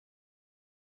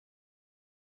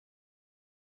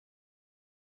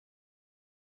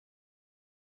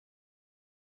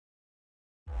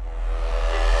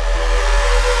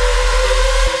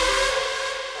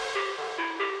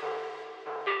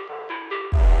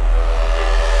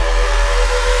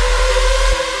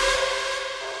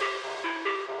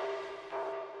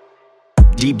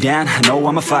Deep down, I know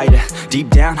I'm a fighter.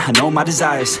 Deep down, I know my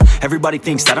desires. Everybody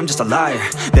thinks that I'm just a liar.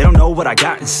 They don't know what I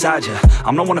got inside ya.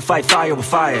 I'm the one to fight fire with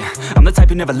fire. I'm the type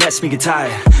who never lets me get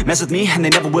tired. Mess with me and they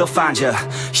never will find ya.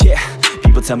 Yeah.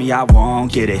 People tell me I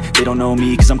won't get it. They don't know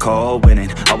me cause I'm cold winning.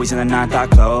 Always in the ninth, I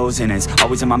closing. It's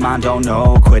always in my mind, don't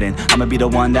know quitting. I'ma be the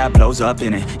one that blows up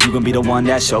in it. You gon' be the one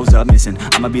that shows up missing.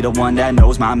 I'ma be the one that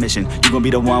knows my mission. You gon' be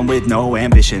the one with no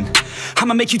ambition.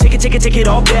 I'ma make you take it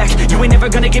all back. You ain't never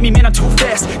gonna get me, man, I'm too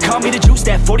fast. Call me the juice,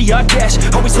 that 40-yard dash.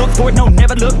 Always look forward, no,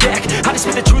 never look back. I just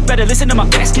spit the truth, better listen to my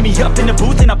facts. Get me up in the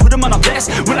booth and I put them on a blast.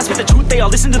 When I spit the truth, they all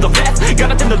listen to the rap. Got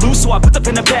nothing to lose, so I put the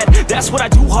pen to bed. That's what I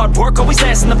do, hard work always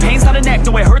lasts. And the pain's not an act,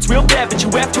 no, it hurts real bad. But you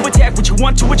have to attack what you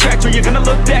want to attract, or you're gonna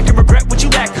look back and regret what you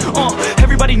lack.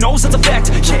 Everybody knows that's a fact.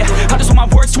 Yeah, I just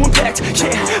want my words to impact.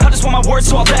 Yeah, I just want my words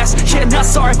to all last. Yeah, not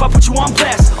sorry if I put you on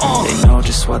blast. They know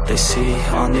just what they see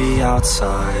on the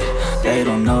outside. They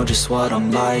don't know just what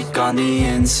I'm like on the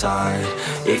inside.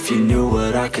 If you knew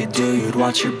what I could do, you'd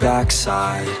watch your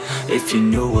backside. If you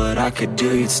knew what I could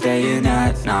do, you'd stay in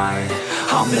at night.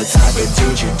 I'm the type of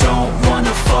dude you don't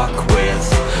wanna fuck with.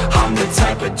 I'm the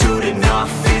type of dude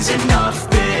enough is enough,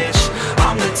 bitch.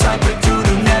 I'm the type of dude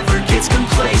who never gets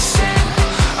complacent.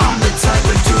 I'm the type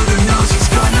of dude who knows he's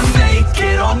gonna make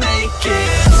it, I'll make it.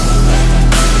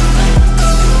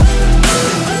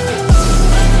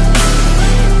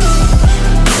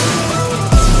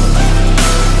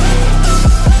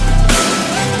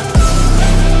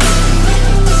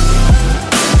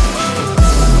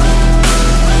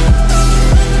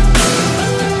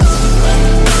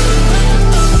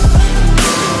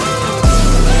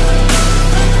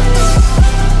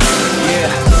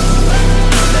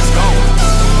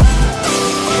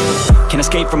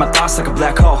 Escape from my thoughts like a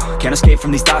black hole. Can't escape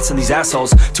from these thoughts and these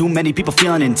assholes. Too many people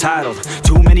feeling entitled.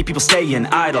 Too many people staying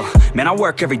idle. Man, I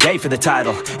work every day for the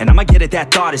title, and I'ma get it, that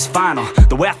thought is final.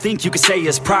 The way I think you could say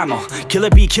is primal. Kill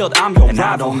it, be killed, I'm your rival.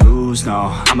 I don't lose,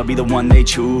 no. I'ma be the one they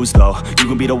choose, though. You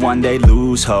gon' be the one they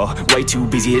lose, ho. Way too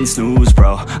busy hitting snooze,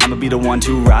 bro. I'ma be the one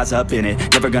to rise up in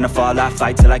it. Never gonna fall, I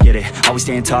fight till I get it. Always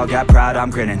staying tall, got pride, I'm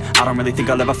grinning. I don't really think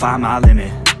I'll ever find my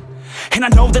limit. And I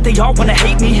know that they all wanna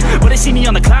hate me, but they see me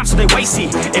on the climb, so they wait, see.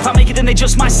 If I make it, then they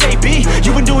just might say, B,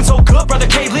 you been doing so good, brother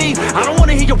K-Lee. I don't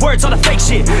wanna hear your words, all the fake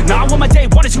shit. Nah, I want my day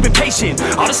one is you've been patient.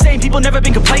 All the same people, never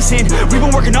been complacent. We've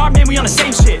been working hard, man, we on the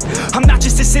same shit. I'm not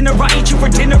just a sinner, I eat you for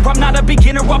dinner. I'm not a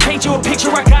beginner, I'll paint you a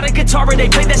picture. I got a guitar and they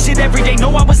play that shit every day. No,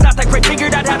 I was not that great,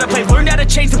 figured out how to play. Learned how to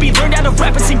change the beat, learned how to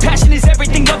rap and sing. Passion is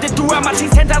everything, loved it throughout my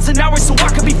teens. 10,000 hours so I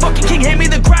could be fucking king. Hand me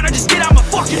the ground or just get out my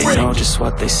fucking ring. They know just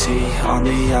what they see on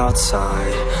the outside.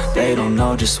 They don't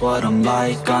know just what I'm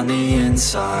like on the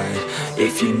inside.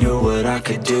 If you knew what I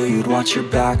could do, you'd watch your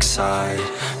backside.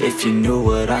 If you knew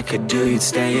what I could do, you'd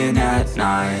stay in at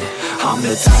night. I'm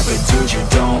the type of dude you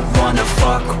don't wanna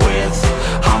fuck with.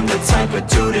 I'm the type of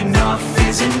dude enough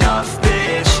is enough,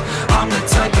 bitch. I'm the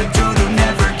type of dude who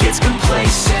never gets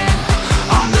complacent.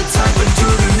 I'm the type of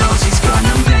dude who knows he's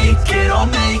gonna make it, I'll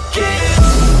make it.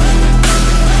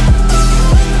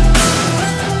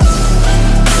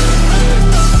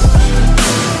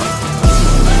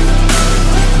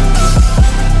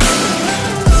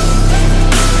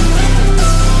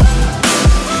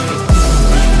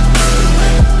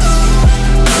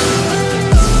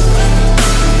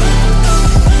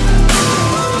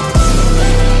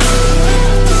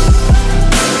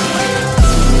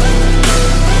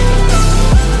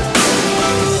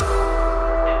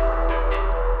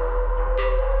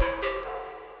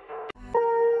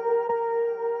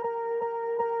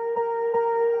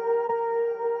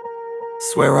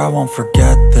 Swear I won't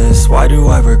forget this, why do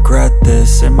I regret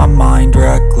this? In my mind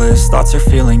reckless, thoughts are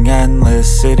feeling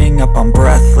endless. Sitting up, I'm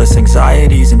breathless,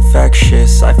 anxiety's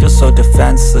infectious. I feel so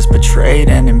defenseless, betrayed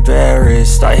and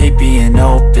embarrassed. I hate being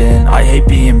open, I hate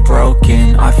being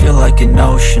broken. I feel like an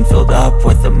ocean filled up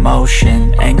with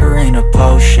emotion. Anger ain't a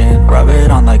potion, rub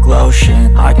it on like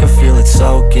lotion. I can feel it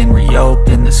soaking,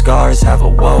 reopen, the scars have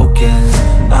awoken.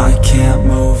 I can't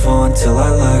move on till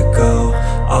I let go.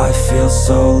 I feel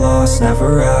so lost,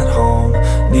 never at home.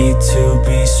 Need to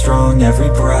be strong, every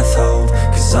breath hold.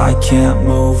 Cause I can't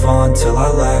move on till I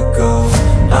let go.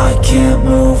 I can't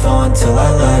move on till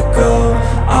I let go.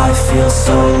 I feel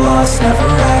so lost, never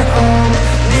at home.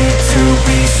 Need to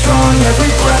be strong,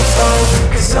 every breath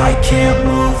hold. Cause I can't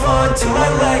move on till I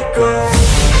let go.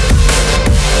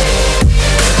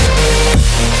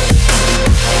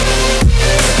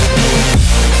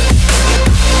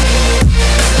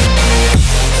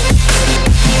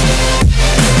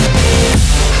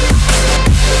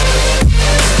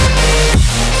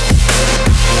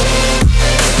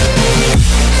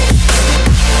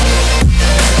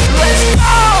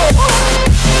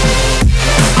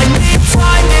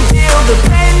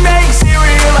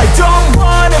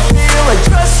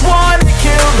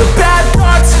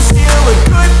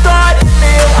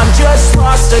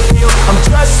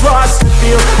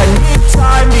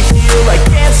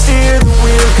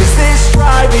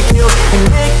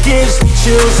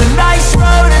 feels a nice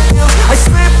road it feels. I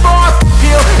slip off the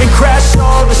peel and crash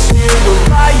all the steel.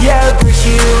 Will I ever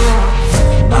heal?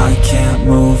 I can't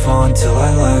move on till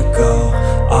I let go.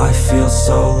 I feel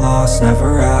so lost,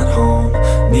 never at home.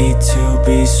 Need to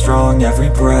be strong, every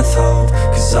breath hold.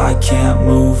 Cause I can't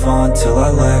move on till I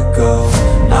let go.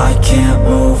 I can't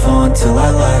move on till I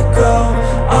let go.